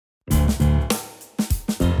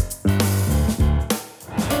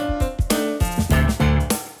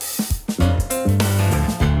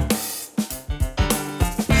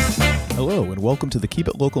Hello, and welcome to the Keep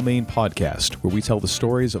It Local Maine podcast, where we tell the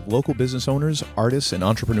stories of local business owners, artists, and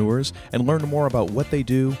entrepreneurs, and learn more about what they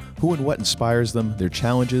do, who and what inspires them, their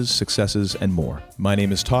challenges, successes, and more. My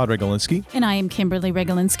name is Todd Regalinski. And I am Kimberly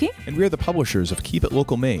Regalinski. And we are the publishers of Keep It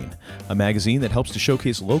Local Maine, a magazine that helps to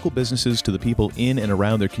showcase local businesses to the people in and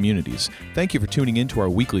around their communities. Thank you for tuning in to our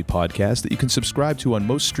weekly podcast that you can subscribe to on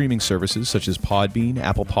most streaming services such as Podbean,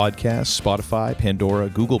 Apple Podcasts, Spotify, Pandora,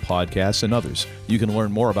 Google Podcasts, and others. You can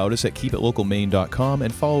learn more about us at keepitlocalmaine.com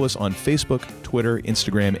and follow us on Facebook, Twitter,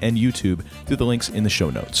 Instagram, and YouTube through the links in the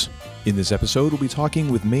show notes. In this episode, we'll be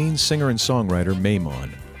talking with Maine singer and songwriter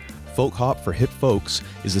Mehuman. Folk hop for hip folks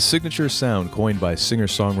is the signature sound coined by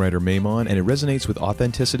singer-songwriter Mehuman, and it resonates with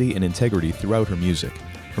authenticity and integrity throughout her music.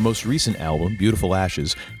 Her most recent album, Beautiful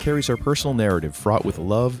Ashes, carries her personal narrative fraught with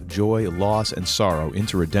love, joy, loss, and sorrow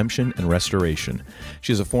into redemption and restoration.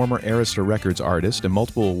 She is a former Arista Records artist and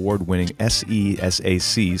multiple award-winning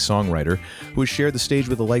SESAC songwriter who has shared the stage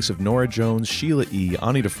with the likes of Norah Jones, Sheila E.,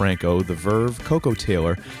 Ani DeFranco, The Verve, Coco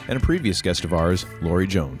Taylor, and a previous guest of ours, Lori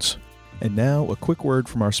Jones. And now, a quick word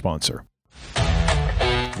from our sponsor.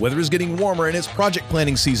 Weather is getting warmer and it's project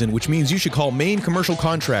planning season, which means you should call Maine Commercial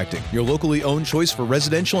Contracting, your locally owned choice for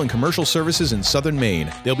residential and commercial services in southern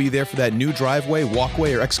Maine. They'll be there for that new driveway,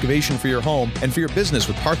 walkway, or excavation for your home and for your business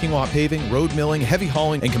with parking lot paving, road milling, heavy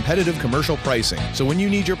hauling, and competitive commercial pricing. So when you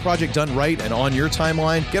need your project done right and on your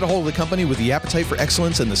timeline, get a hold of the company with the appetite for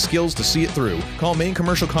excellence and the skills to see it through. Call Maine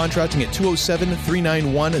Commercial Contracting at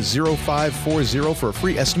 207-391-0540 for a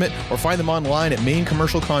free estimate, or find them online at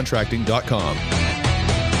mainecommercialcontracting.com.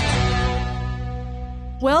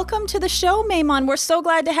 Welcome to the show, Mehuman. We're so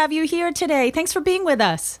glad to have you here today. Thanks for being with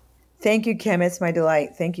us. Thank you, Kim. It's my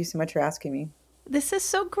delight. Thank you so much for asking me. This is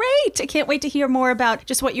so great. I can't wait to hear more about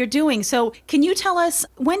just what you're doing. So can you tell us,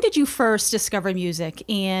 when did you first discover music,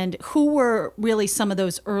 and who were really some of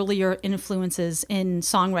those earlier influences in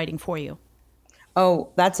songwriting for you?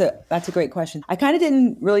 Oh, that's a great question. I kind of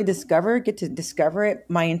didn't really get to discover it.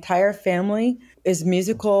 My entire family is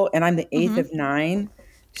musical, and I'm the eighth of nine.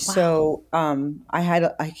 Wow. So I had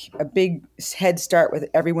a big head start with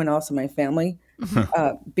everyone else in my family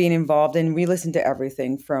being involved. And we listened to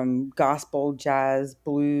everything from gospel, jazz,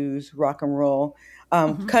 blues, rock and roll,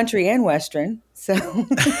 country and Western. So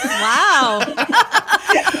wow.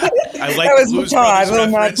 I like the Blues Brothers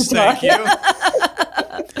reference. Thank you.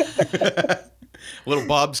 Little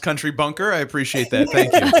Bob's Country Bunker. I appreciate that.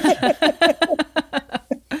 Thank you.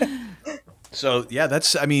 So, yeah,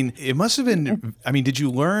 it must have been, did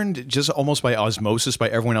you learn just almost by osmosis by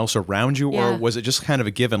everyone else around you? Yeah. Or was it just kind of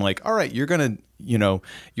a given, like, all right, you're going to,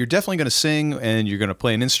 you're definitely going to sing and you're going to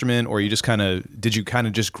play an instrument, or did you kind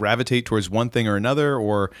of just gravitate towards one thing or another?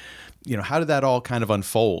 Or, how did that all kind of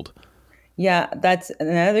unfold? Yeah, that's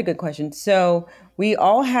another good question. So we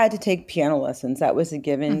all had to take piano lessons. That was a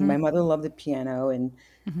given. Mm-hmm. My mother loved the piano, and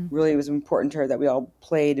really it was important to her that we all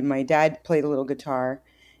played. And my dad played a little guitar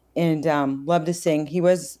and loved to sing. He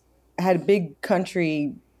had a big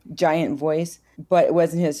country giant voice, but it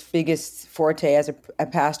wasn't his biggest forte as a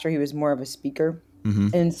pastor. He was more of a speaker. Mm-hmm.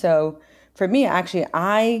 And so for me, actually,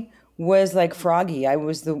 I was like Froggy. I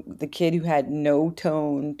was the kid who had no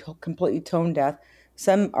tone, completely tone deaf.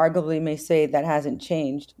 Some arguably may say that hasn't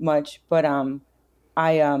changed much, but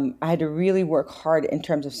I had to really work hard in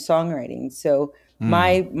terms of songwriting. So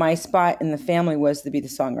my spot in the family was to be the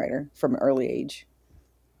songwriter from an early age.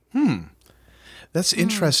 That's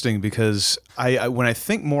interesting, because I when I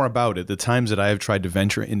think more about it, the times that I have tried to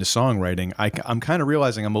venture into songwriting, I'm kind of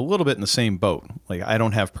realizing I'm a little bit in the same boat. Like, I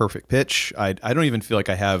don't have perfect pitch. I don't even feel like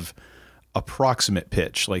I have approximate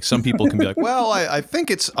pitch. Like, some people can be like, well, I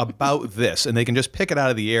think it's about this, and they can just pick it out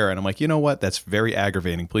of the air. And I'm like, you know what? That's very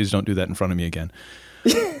aggravating. Please don't do that in front of me again.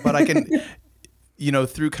 But I can,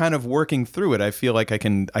 through kind of working through it, I feel like I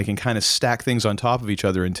can kind of stack things on top of each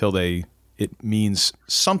other until it means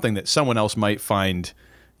something that someone else might find,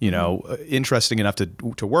 interesting enough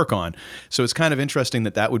to work on. So it's kind of interesting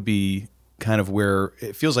that would be kind of where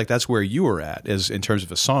it feels like that's where you were at, as in terms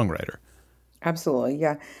of a songwriter. Absolutely,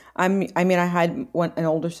 yeah. I had an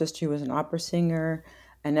older sister who was an opera singer,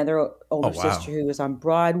 another older sister who was on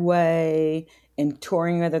Broadway and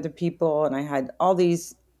touring with other people, and I had all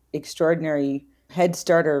these extraordinary head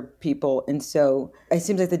starter people, and so it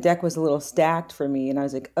seems like the deck was a little stacked for me, and I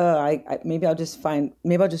was like, maybe I'll just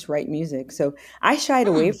write music. So I shied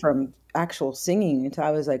away from actual singing until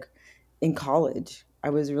I was like in college. I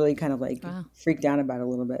was really kind of like freaked out about it a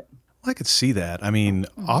little bit. Well, I could see that.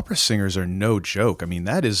 Opera singers are no joke.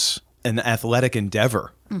 That is an athletic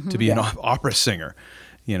endeavor to be an opera singer.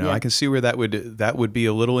 I can see where that would be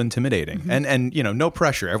a little intimidating. And no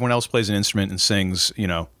pressure. Everyone else plays an instrument and sings,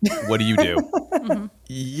 what do you do?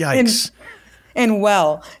 Yikes. And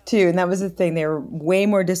well, too. And that was the thing. They were way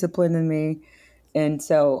more disciplined than me. And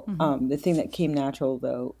so the thing that came natural,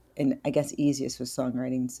 though, and I guess easiest, was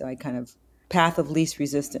songwriting. So I kind of path of least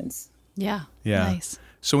resistance. Yeah. Nice.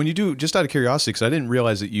 So when you do, just out of curiosity, because I didn't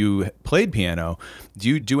realize that you played piano, do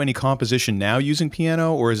you do any composition now using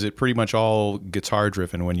piano, or is it pretty much all guitar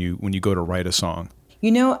driven when you go to write a song?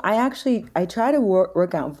 I try to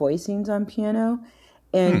work out voicings on piano.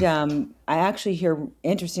 And I actually hear,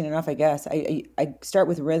 interesting enough, I guess, I start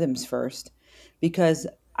with rhythms first, because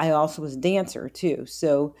I also was a dancer too.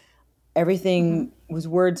 So everything was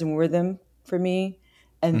words and rhythm for me.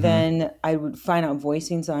 And then I would find out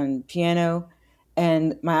voicings on piano.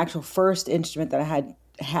 And my actual first instrument that I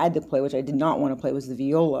had to play, which I did not want to play, was the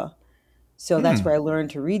viola. So that's where I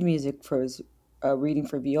learned to read music reading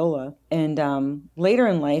for viola. And later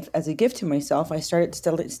in life, as a gift to myself, I started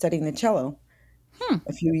studying the cello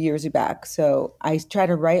a few years back. So I try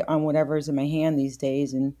to write on whatever's in my hand these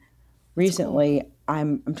days. And recently,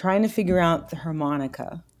 I'm trying to figure out the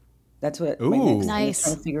harmonica. That's what my next thing is,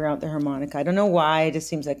 trying to figure out the harmonica. I don't know why. It just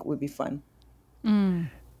seems like it would be fun.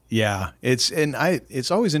 Yeah,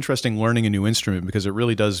 it's always interesting learning a new instrument, because it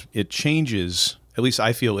really does, it changes, at least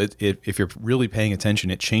I feel it if you're really paying attention,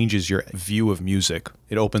 it changes your view of music.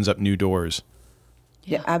 It opens up new doors.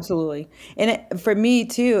 Yeah, absolutely. And for me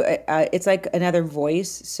too, it's like another voice.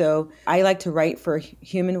 So I like to write for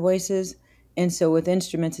human voices. And so with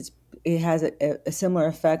instruments, it has a similar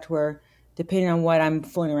effect where, depending on what I'm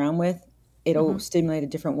fooling around with, it'll stimulate a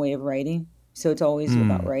different way of writing. So it's always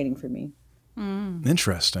about writing for me.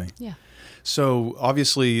 Interesting. Yeah. So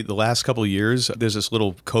obviously the last couple of years, there's this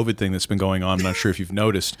little COVID thing that's been going on. I'm not sure if you've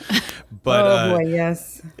noticed, but oh boy,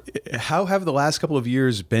 yes. How have the last couple of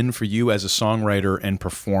years been for you as a songwriter and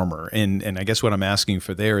performer? And I guess what I'm asking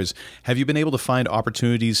for there is, have you been able to find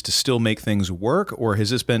opportunities to still make things work, or has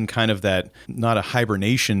this been kind of that, not a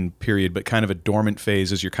hibernation period, but kind of a dormant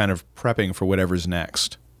phase as you're kind of prepping for whatever's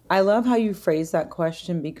next? I love how you phrase that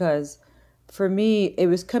question, because for me,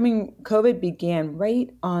 COVID began right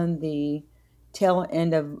on the tail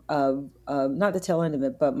end of not the tail end of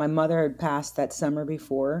it, but my mother had passed that summer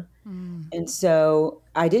before. And so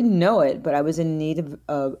I didn't know it, but I was in need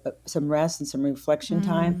of some rest and some reflection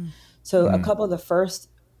time. So a couple of the first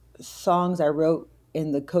songs I wrote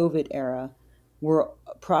in the COVID era were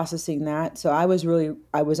processing that. So I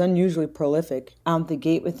was unusually prolific out the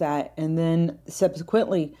gate with that. And then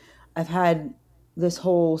subsequently, I've had this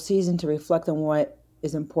whole season to reflect on what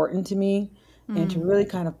is important to me and to really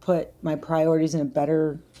kind of put my priorities in a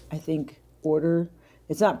better, I think, order.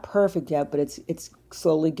 It's not perfect yet, but it's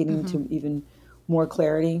slowly getting to even more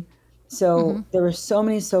clarity. So there were so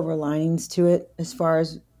many silver linings to it, as far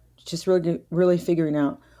as just really figuring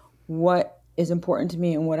out what is important to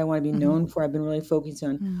me and what I want to be known for. I've been really focused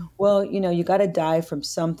on, well, you got to die from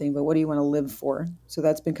something, but what do you want to live for? So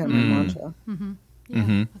that's been kind of my mantra.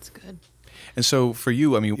 Yeah, that's good. And so for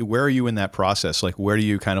you, I mean, where are you in that process? Like, where do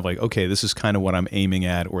you kind of like, okay, this is kind of what I'm aiming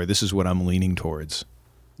at, or this is what I'm leaning towards?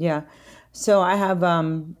 Yeah. So I have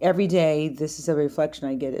every day, this is a reflection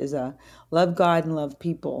I get, is love God and love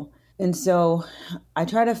people. And so I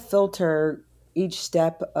try to filter each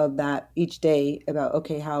step of that each day about,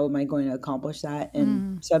 okay, how am I going to accomplish that?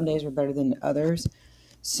 And some days are better than others.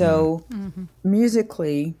 So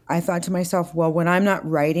musically, I thought to myself, well, when I'm not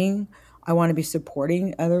writing, I want to be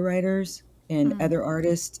supporting other writers and other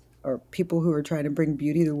artists or people who are trying to bring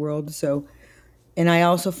beauty to the world. So, and I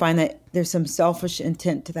also find that there's some selfish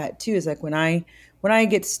intent to that too. Is like when I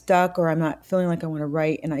get stuck or I'm not feeling like I want to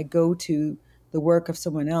write and I go to the work of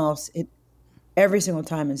someone else, it every single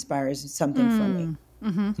time inspires something from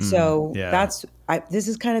me. So this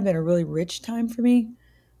has kind of been a really rich time for me,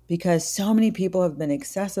 because so many people have been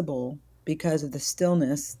accessible because of the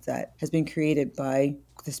stillness that has been created by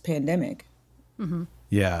this pandemic.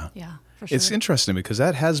 Yeah. Yeah, for sure. It's interesting because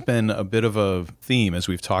that has been a bit of a theme as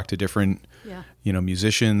we've talked to different,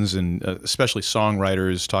 musicians and especially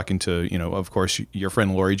songwriters, talking to, of course, your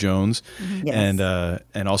friend Lori Jones and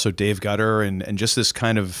also Dave Gutter and just this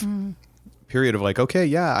kind of period of like, okay,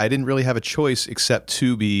 yeah, I didn't really have a choice except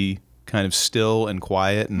to be kind of still and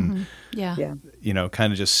quiet and,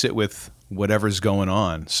 kind of just sit with whatever's going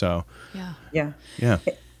on. So, yeah.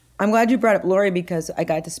 I'm glad you brought up Lori, because I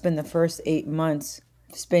got to spend the first 8 months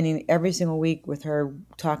spending every single week with her,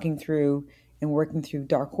 talking through and working through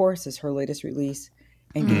Dark Horse as her latest release,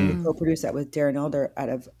 and getting to co-produce that with Darren Elder out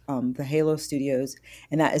of the Halo Studios.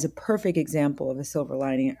 And that is a perfect example of a silver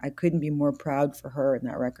lining. I couldn't be more proud for her in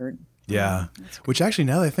that record. Yeah. Which actually,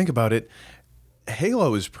 now that I think about it,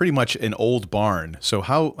 Halo is pretty much an old barn. So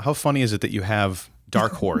how funny is it that you have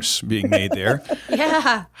Dark Horse being made there?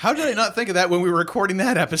 Yeah. How did I not think of that when we were recording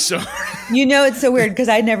that episode? It's so weird because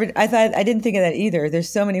I didn't think of that either. There's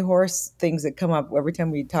so many horse things that come up every time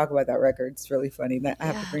we talk about that record. It's really funny. I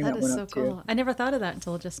have to bring that one up too. Cool. I never thought of that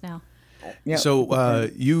until just now. Yep. So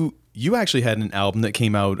you actually had an album that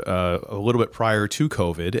came out a little bit prior to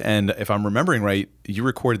COVID, and if I'm remembering right, you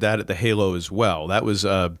recorded that at the Halo as well. That was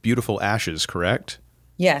Beautiful Ashes, correct?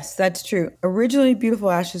 Yes, that's true. Originally,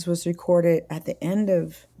 Beautiful Ashes was recorded at the end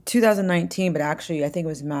of 2019, but actually I think it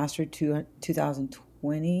was mastered to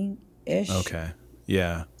 2020-ish. Okay,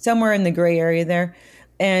 yeah. Somewhere in the gray area there.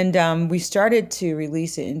 And we started to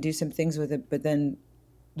release it and do some things with it, but then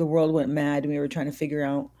the world went mad and we were trying to figure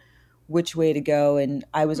out which way to go. And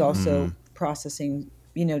I was also processing,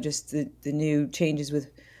 just the new changes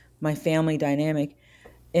with my family dynamic.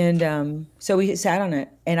 And so we sat on it,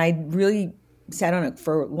 and I really sat on it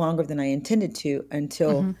for longer than I intended to,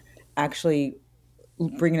 until actually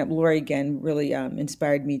bringing up Lori again really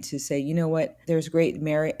inspired me to say, you know what, there's great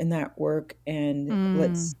merit in that work, and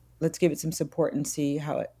let's give it some support and see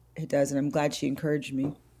how it does. And I'm glad she encouraged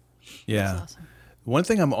me. Yeah. That's awesome. One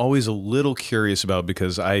thing I'm always a little curious about,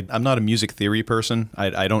 because I'm not a music theory person.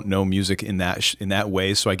 I don't know music in that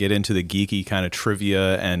way, so I get into the geeky kind of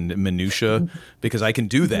trivia and minutia because I can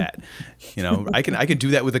do that. I can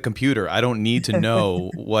do that with a computer. I don't need to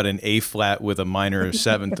know what an A flat with a minor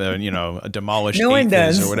seventh, a demolished eighth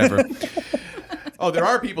is or whatever. Oh, there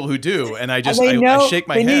are people who do, and I shake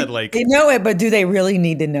my head like they know it, but do they really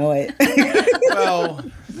need to know it? Well,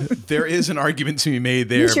 there is an argument to be made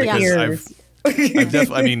there because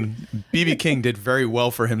B.B. King did very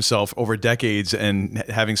well for himself over decades, and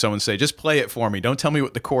having someone say, just play it for me. Don't tell me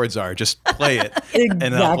what the chords are. Just play it, and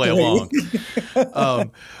then I'll play along.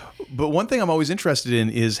 But one thing I'm always interested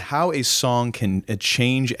in is how a song can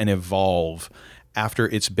change and evolve after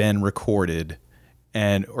it's been recorded,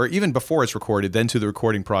 or even before it's recorded, then to the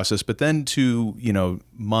recording process, but then to,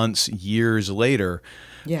 months, years later.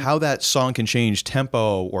 Yeah. How that song can change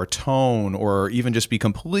tempo or tone or even just be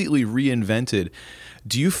completely reinvented.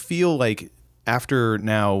 Do you feel like after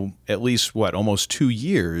now at least almost 2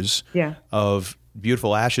 years of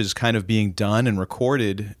Beautiful Ashes kind of being done and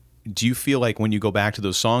recorded, do you feel like when you go back to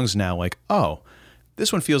those songs now, like, oh,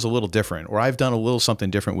 this one feels a little different, or I've done a little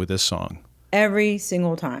something different with this song? Every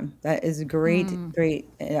single time. That is a great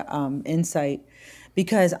insight.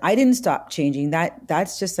 Because I didn't stop changing.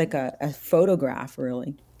 That's just like a photograph,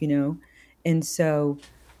 really, And so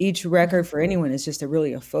each record for anyone is just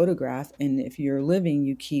really a photograph. And if you're living,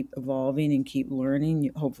 you keep evolving and keep learning,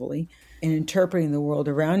 hopefully, and interpreting the world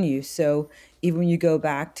around you. So even when you go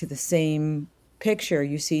back to the same picture,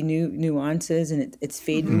 you see new nuances, and it's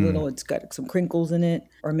faded a little. It's got some crinkles in it,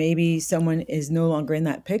 or maybe someone is no longer in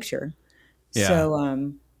that picture. Yeah.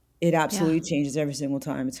 So it absolutely changes every single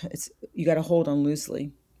time. It's you got to hold on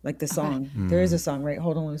loosely, like the song. Okay. There is a song, right?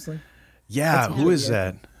 Hold on loosely. Yeah, who is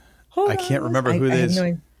that? I can't remember who it is.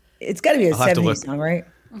 It's got to be a 70s song, right?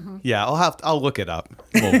 Mm-hmm. Yeah, I'll look it up.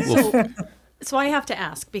 So I have to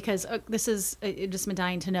ask, because this is just been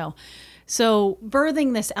dying to know. So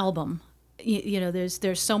birthing this album,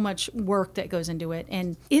 there's so much work that goes into it.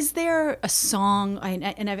 And is there a song?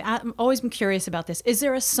 I've always been curious about this. Is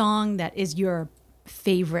there a song that is your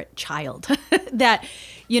favorite child that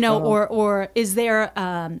or is there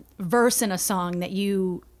a verse in a song that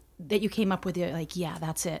you came up with? You're like, yeah,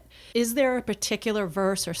 that's it. Is there a particular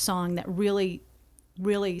verse or song that really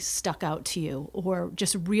stuck out to you, or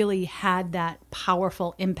just really had that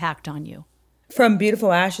powerful impact on you? From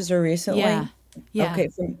Beautiful Ashes or recently? Yeah. Okay,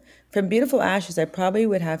 from Beautiful Ashes, I probably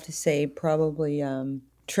would have to say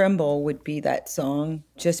Tremble would be that song,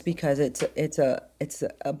 just because it's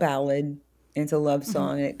a ballad. It's a love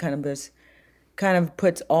song, and it kind of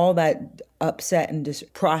puts all that upset and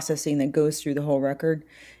just processing that goes through the whole record.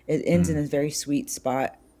 It ends in a very sweet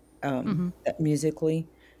spot musically,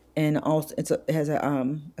 and also it has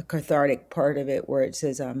a cathartic part of it where it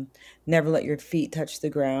says, "Never let your feet touch the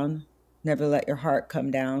ground, never let your heart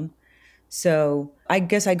come down." So I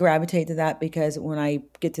guess I gravitate to that because when I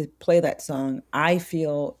get to play that song, I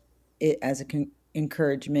feel it as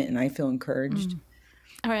encouragement, and I feel encouraged.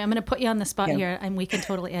 All right, I'm going to put you on the spot here, and we can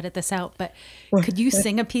totally edit this out. But could you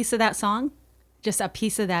sing a piece of that song? Just a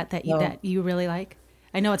piece of that you really like?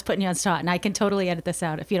 I know it's putting you on the spot, and I can totally edit this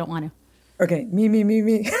out if you don't want to. Okay, me.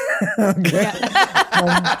 Okay.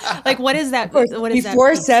 Like, what is that? What is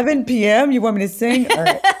Before that? 7 p.m., you want me to sing? All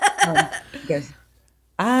right. Guys.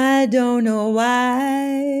 I don't know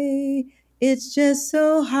why it's just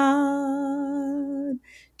so hard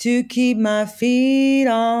to keep my feet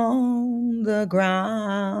on the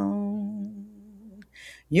ground.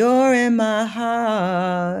 You're in my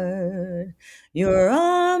heart. You're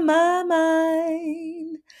on my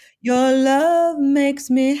mind. Your love makes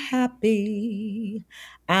me happy.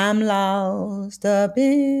 I'm lost up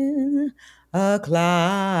in a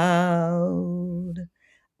cloud.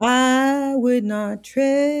 I would not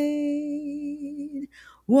trade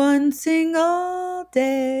one single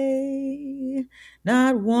day,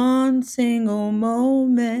 not one single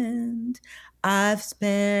moment I've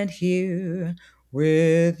spent here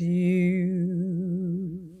with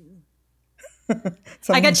you.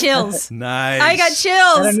 I got chills. Nice. I got I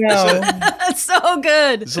chills. don't know. So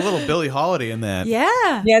good. There's a little Billie Holiday in that.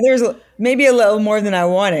 Yeah. Yeah, there's maybe a little more than I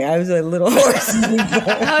wanted. I was a little hoarse.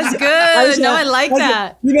 That was good. No, I like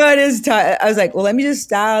that. You know, it is. I was like, well, let me just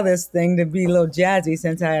style this thing to be a little jazzy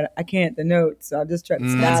since I can't the notes, so I'll just try to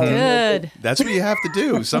style it. Good. That's what you have to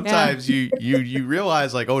do. Sometimes you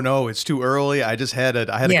realize like, oh no, it's too early. I just had a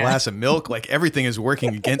glass of milk. Like everything is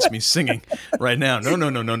working against me singing right now. No.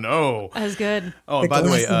 That was good. Oh, and by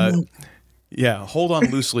the way, yeah, Hold On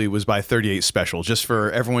Loosely was by 38 Special. Just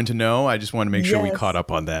for everyone to know, I just want to make sure we caught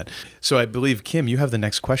up on that. So I believe, Kim, you have the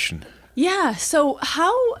next question. Yeah. So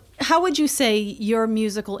how would you say your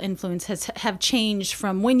musical influence have changed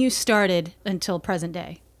from when you started until present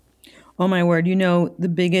day? Oh my word. You know, the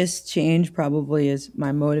biggest change probably is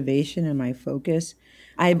my motivation and my focus.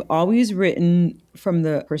 I've always written from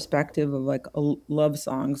the perspective of like love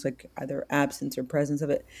songs, like either absence or presence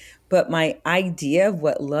of it. But my idea of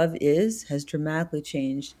what love is has dramatically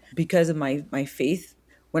changed because of my faith.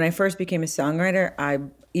 When I first became a songwriter,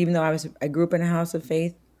 even though I grew up in a house of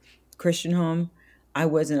faith, Christian home, I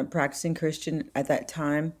wasn't a practicing Christian at that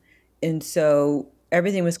time. And so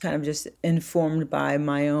everything was kind of just informed by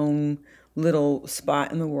my own little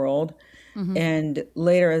spot in the world. Mm-hmm. And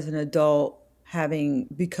later as an adult, having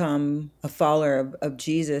become a follower of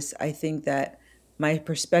Jesus, I think that my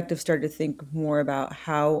perspective started to think more about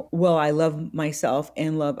how well I love myself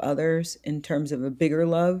and love others in terms of a bigger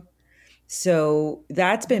love. So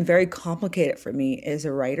that's been very complicated for me as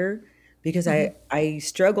a writer because I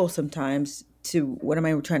struggle sometimes to what am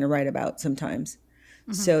I trying to write about sometimes.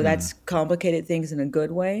 Mm-hmm. So that's complicated things in a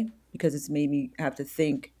good way because it's made me have to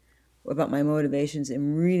think about my motivations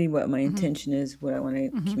and really what my intention is, what I want to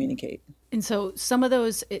communicate. And so some of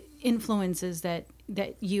those influences that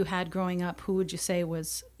you had growing up, who would you say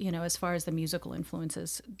was, as far as the musical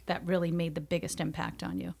influences that really made the biggest impact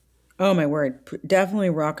on you? Oh my word. Definitely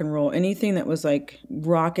rock and roll. Anything that was like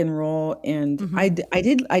rock and roll. And I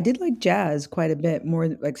did like jazz quite a bit, more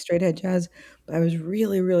like straight ahead jazz, but I was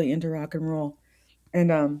really, really into rock and roll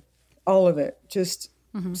and all of it, just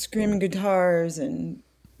screaming guitars and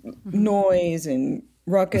noise and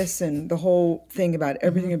ruckus and the whole thing about it,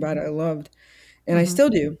 everything about it I loved. And I still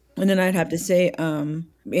do. And then I'd have to say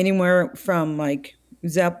anywhere from like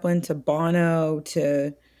Zeppelin to Bono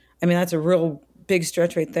to, that's a real big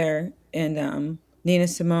stretch right there. And Nina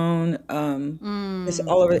Simone, just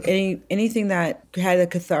all over anything that had a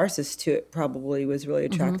catharsis to it probably was really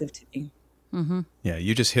attractive to me. Mm-hmm. Yeah,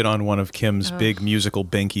 you just hit on one of Kim's big musical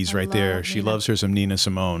binkies right there. She loves her some Nina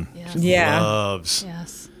Simone. Yes. She loves.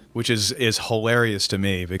 Yes. Which is hilarious to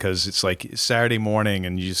me because it's like Saturday morning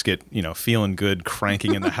and you just get, feeling good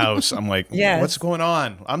cranking in the house. I'm like, what's going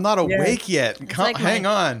on? I'm not awake yet. Hang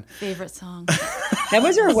on. Favorite song. That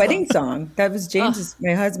was our wedding song. That was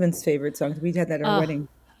my husband's favorite song. We had that at our wedding.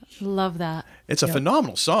 Love that. It's a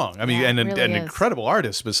phenomenal song. I mean, and an incredible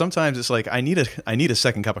artist. But sometimes it's like I need a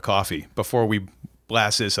second cup of coffee before we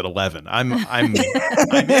blast this at 11. I'm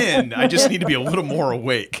in. I just need to be a little more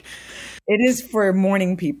awake. It is for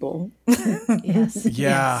morning people. Yes.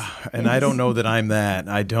 Yeah, and I don't know that I'm that.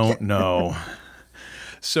 I don't know.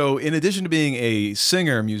 So in addition to being a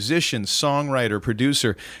singer, musician, songwriter,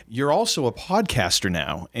 producer, you're also a podcaster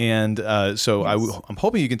now. And so I'm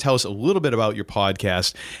hoping you can tell us a little bit about your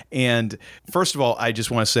podcast. And first of all, I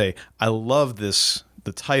just want to say I love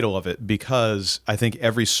the title of it, because I think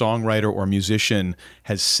every songwriter or musician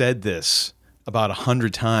has said this about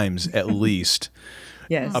 100 times at least.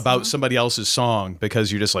 Yes. About somebody else's song,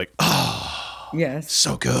 because you're just like, oh, yes,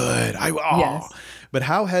 so good. Yes. But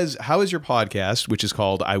how is your podcast, which is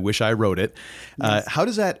called I Wish I Wrote It, how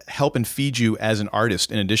does that help and feed you as an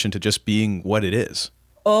artist in addition to just being what it is?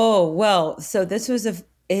 Oh, well, so this was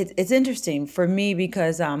it's interesting for me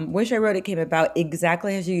because Wish I Wrote It came about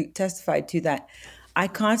exactly as you testified to, that I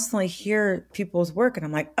constantly hear people's work and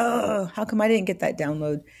I'm like, oh, how come I didn't get that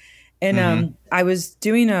download? And I was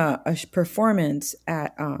doing a performance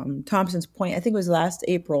at Thompson's Point, I think it was last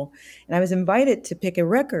April, and I was invited to pick a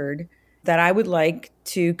record. that I would like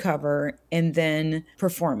to cover and then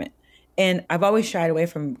perform it. And I've always shied away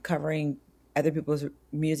from covering other people's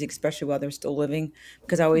music, especially while they're still living,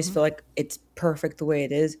 because I always feel like it's perfect the way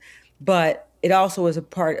it is. But it also was a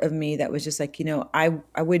part of me that was just like, I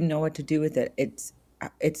wouldn't know what to do with it.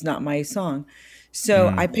 It's not my song.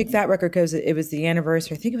 So I picked that record because it was the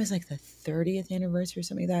anniversary. I think it was like the 30th anniversary or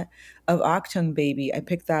something like that of Octung Baby. I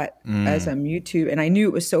picked that as on YouTube, and I knew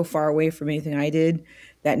it was so far away from anything I did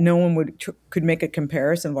that no one could make a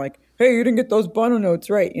comparison of like, hey, you didn't get those Bono notes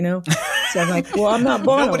right, So I'm like, well, I'm not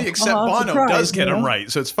Bono. Nobody except Bono does get them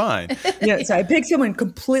right, so it's fine. So I picked someone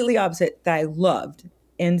completely opposite that I loved.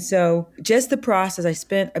 And so just the process, I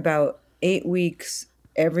spent about 8 weeks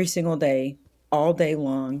every single day, all day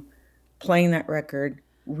long, playing that record,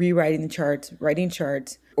 rewriting the charts, writing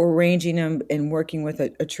charts, arranging them, and working with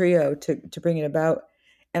a trio to bring it about.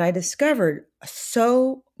 And I discovered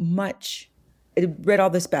so much. I read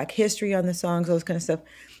all this back history on the songs, all this kind of stuff.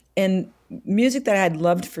 And music that I had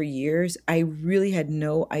loved for years, I really had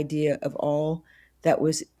no idea of all that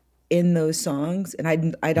was in those songs.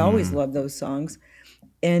 And I'd always loved those songs.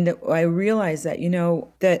 And I realized that,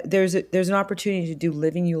 that there's an opportunity to do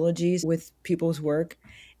living eulogies with people's work.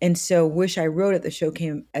 And so Wish I Wrote It, the show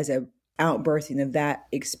came as a outbursting of that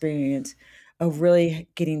experience of really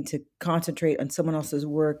getting to concentrate on someone else's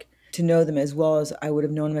work, to know them as well as I would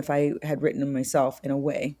have known them if I had written them myself, in a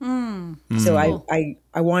way. So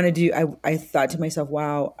I thought to myself,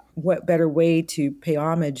 wow, what better way to pay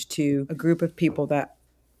homage to a group of people that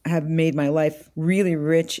have made my life really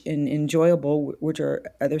rich and enjoyable, which are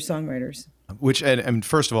other songwriters. And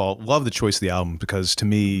first of all, love the choice of the album, because to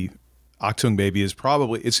me, Octung Baby is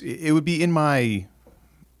probably it would be in my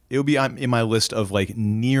list of like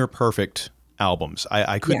near perfect albums.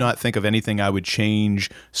 I could not think of anything I would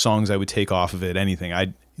change, songs I would take off of it,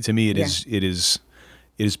 anything. To me, it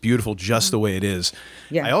is beautiful just the way it is.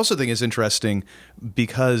 Yeah. I also think it's interesting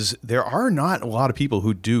because there are not a lot of people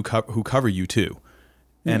who cover U2.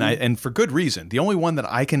 And for good reason. The only one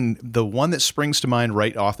the one that springs to mind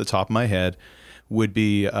right off the top of my head would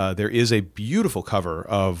be, there is a beautiful cover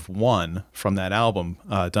of One from that album,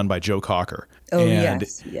 done by Joe Cocker. Oh, and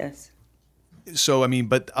yes. So,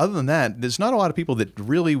 but other than that, there's not a lot of people that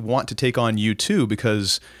really want to take on U2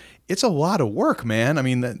 because it's a lot of work,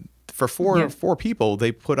 man. For four people,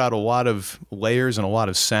 they put out a lot of layers and a lot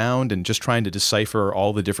of sound, and just trying to decipher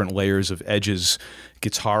all the different layers of edges,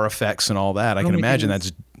 guitar effects, and all that. I can imagine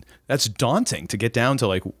that's daunting to get down to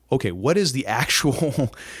like, okay, what is the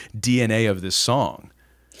actual DNA of this song?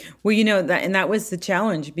 Well, that was the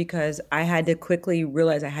challenge, because I had to quickly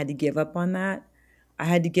realize I had to give up on that. I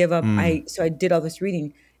had to give up. So I did all this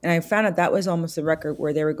reading, and I found out that was almost the record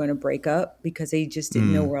where they were going to break up because they just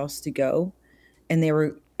didn't know where else to go, and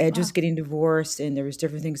Ed was getting divorced, and there was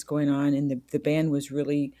different things going on, and the band was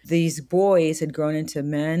really, these boys had grown into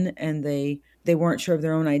men, and they weren't sure of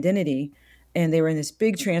their own identity, and they were in this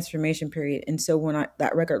big transformation period. And so when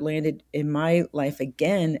that record landed in my life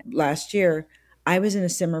again last year, I was in a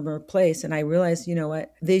similar place, and I realized, you know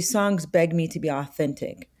what, these songs beg me to be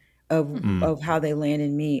authentic of how they land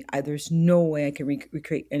in me. There's no way I can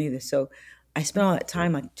recreate any of this. So I spent all that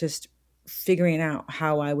time like just figuring out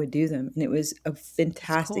how I would do them, and it was a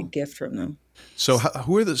fantastic gift from them. So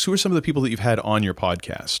who are some of the people that you've had on your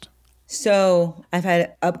podcast? So I've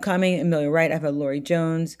had upcoming Amelia Wright, I've had Lori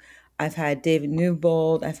Jones, I've had David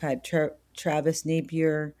Newbold, I've had Travis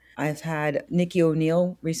Napier, I've had Nikki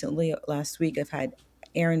O'Neill recently last week, I've had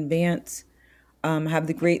Aaron Vance, I have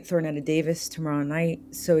the great Thornetta Davis tomorrow night,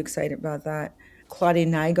 so excited about that. Claudia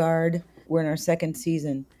Nygaard, we're in our second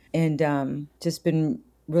season, and just been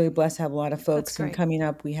really blessed to have a lot of folks. And coming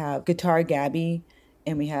up, we have Guitar Gabby,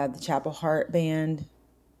 and we have the Chapel Heart Band,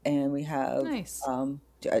 and we have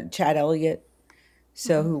Chad Elliott,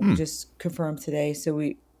 who just confirmed today. So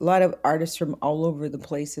a lot of artists from all over the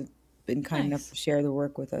place have been kind enough to share the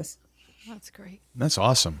work with us. That's great. That's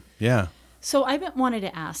awesome. Yeah. So I wanted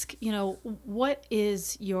to ask, what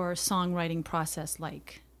is your songwriting process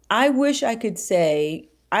like? I wish I could say,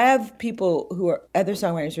 I have people who are other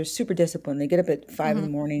songwriters who are super disciplined. They get up at 5 in the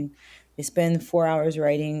morning, they spend 4 hours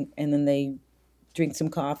writing, and then they drink some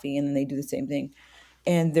coffee, and then they do the same thing.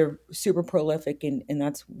 And they're super prolific, and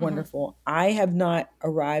that's wonderful. I have not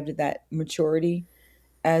arrived at that maturity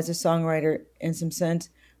as a songwriter in some sense.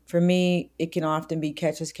 For me, it can often be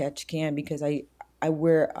catch as catch can, because I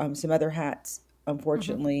wear some other hats,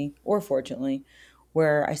 unfortunately, or fortunately,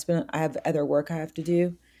 where I have other work I have to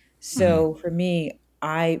do. So for me,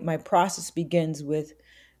 my process begins with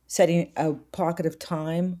setting a pocket of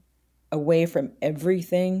time away from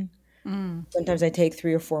everything. Sometimes I take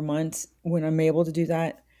 3 or 4 months when I'm able to do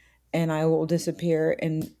that. and I will disappear,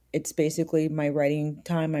 and it's basically my writing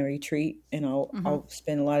time, my retreat, and I'll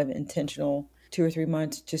spend a lot of intentional 2 or 3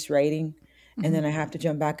 months just writing, and then I have to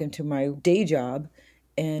jump back into my day job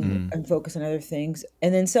and focus on other things.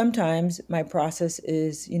 And then sometimes my process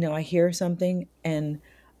is, I hear something and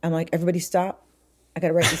I'm like, everybody stop. I got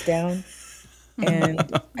to write this down.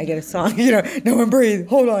 And I get a song, no one breathe,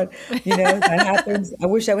 hold on. That happens. I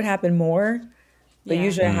wish that would happen more, but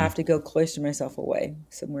usually I have to go cloister myself away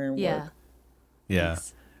somewhere and work. Yeah.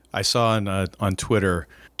 Nice. I saw on Twitter,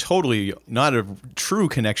 totally not a true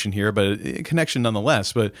connection here, but a connection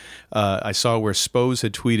nonetheless. But I saw where Spose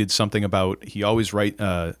had tweeted something about he always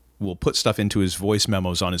will put stuff into his voice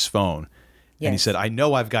memos on his phone. Yes. And he said, I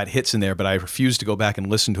know I've got hits in there, but I refuse to go back and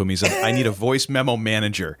listen to him. He said, I need a voice memo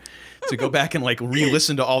manager to go back and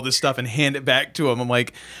re-listen to all this stuff and hand it back to him. I'm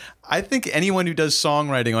like, I think anyone who does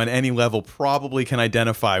songwriting on any level probably can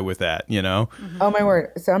identify with that, Oh, my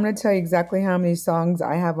word. So I'm going to tell you exactly how many songs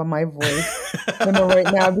I have on my voice memo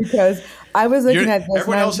right now, because I was looking at this.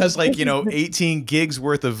 Everyone else has 18 gigs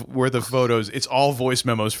worth of photos. It's all voice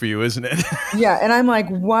memos for you, isn't it? Yeah. And I'm like,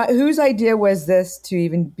 what? Whose idea was this to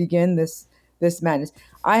even begin this madness?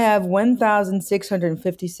 I have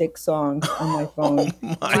 1,656 songs on my phone to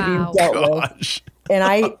be dealt with. And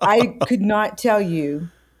I could not tell you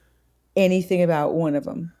anything about one of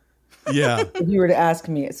them. Yeah. If you were to ask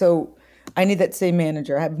me. So I need that same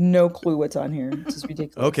manager. I have no clue what's on here. It's just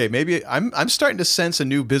ridiculous. Okay, maybe I'm starting to sense a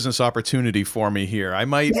new business opportunity for me here. I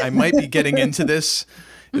might be getting into this.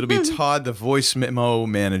 It'll be Todd, the voice memo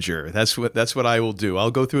manager. That's what I will do.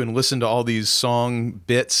 I'll go through and listen to all these song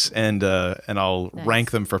bits and I'll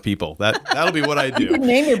rank them for people. That'll be what I do. You could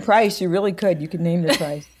name your price. You really could. You could name your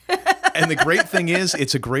price. And the great thing is,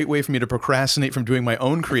 it's a great way for me to procrastinate from doing my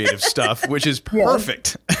own creative stuff, which is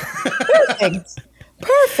perfect. Yes.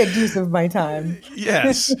 Perfect use of my time.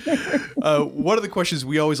 Yes. One of the questions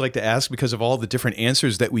we always like to ask, because of all the different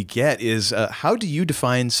answers that we get, is how do you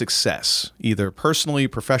define success, either personally,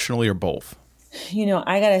 professionally, or both?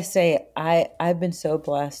 I got to say, I've been so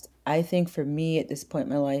blessed. I think for me at this point in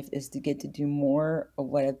my life is to get to do more of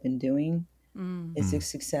what I've been doing is a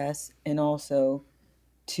success, and also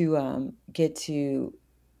to get to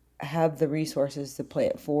have the resources to play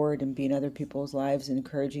it forward and be in other people's lives and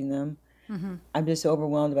encouraging them. Mm-hmm. I'm just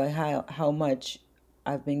overwhelmed by how much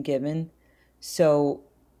I've been given. So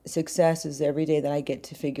success is every day that I get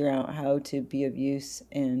to figure out how to be of use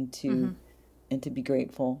and to be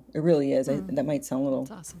grateful. It really is. That might sound a little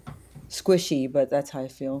squishy, but that's how I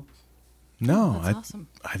feel. No, that's awesome.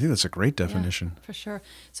 I think that's a great definition. Yeah, for sure.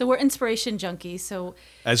 So we're inspiration junkies. So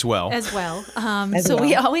as well.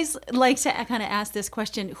 We always like to kind of ask this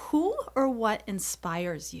question: who or what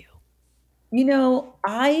inspires you?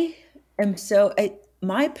 I am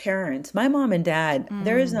my parents, my mom and dad.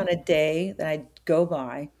 There is not a day that I go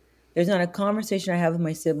by. There's not a conversation I have with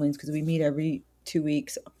my siblings, because we meet every 2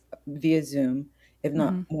 weeks via Zoom, if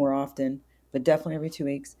not more often, but definitely every 2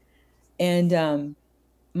 weeks. And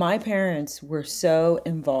my parents were so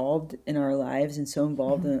involved in our lives and so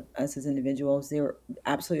involved in us as individuals. They were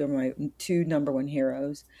absolutely my two number one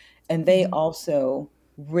heroes. And they also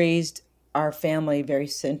raised our family very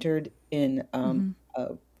centered in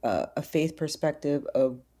a faith perspective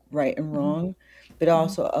of right and wrong, but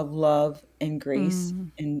also of love and grace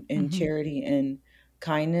and charity and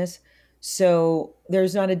kindness. So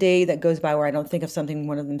there's not a day that goes by where I don't think of something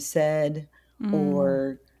one of them said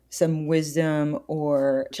or some wisdom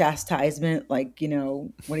or chastisement, like,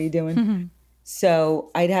 what are you doing?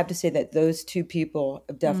 So I'd have to say that those two people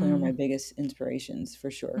definitely are my biggest inspirations,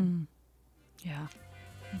 for sure. Yeah,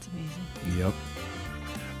 that's amazing. Yep.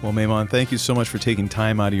 Well, Mehuman, thank you so much for taking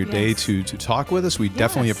time out of your day to talk with us. We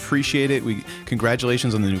definitely appreciate it.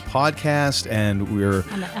 Congratulations on the new podcast, and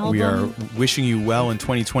we are wishing you well in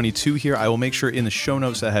 2022 here. I will make sure in the show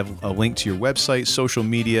notes I have a link to your website, social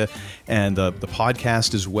media, and the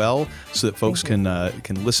podcast as well, so that folks can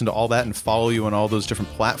listen to all that and follow you on all those different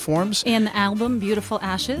platforms. And the album, Beautiful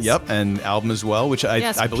Ashes. Yep, and album as well, which I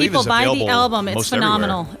believe is available. People buy the album. It's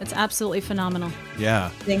phenomenal. Everywhere. It's absolutely phenomenal. Yeah.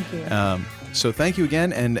 Thank you. So thank you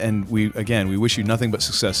again, and we wish you nothing but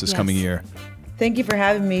success this coming year. Thank you for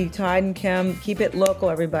having me, Todd and Kim. Keep it local,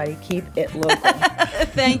 everybody. Keep it local.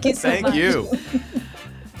 Thank you so much. Thank you.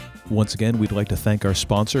 Once again, we'd like to thank our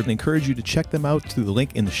sponsor and encourage you to check them out through the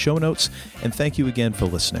link in the show notes. And thank you again for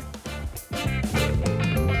listening.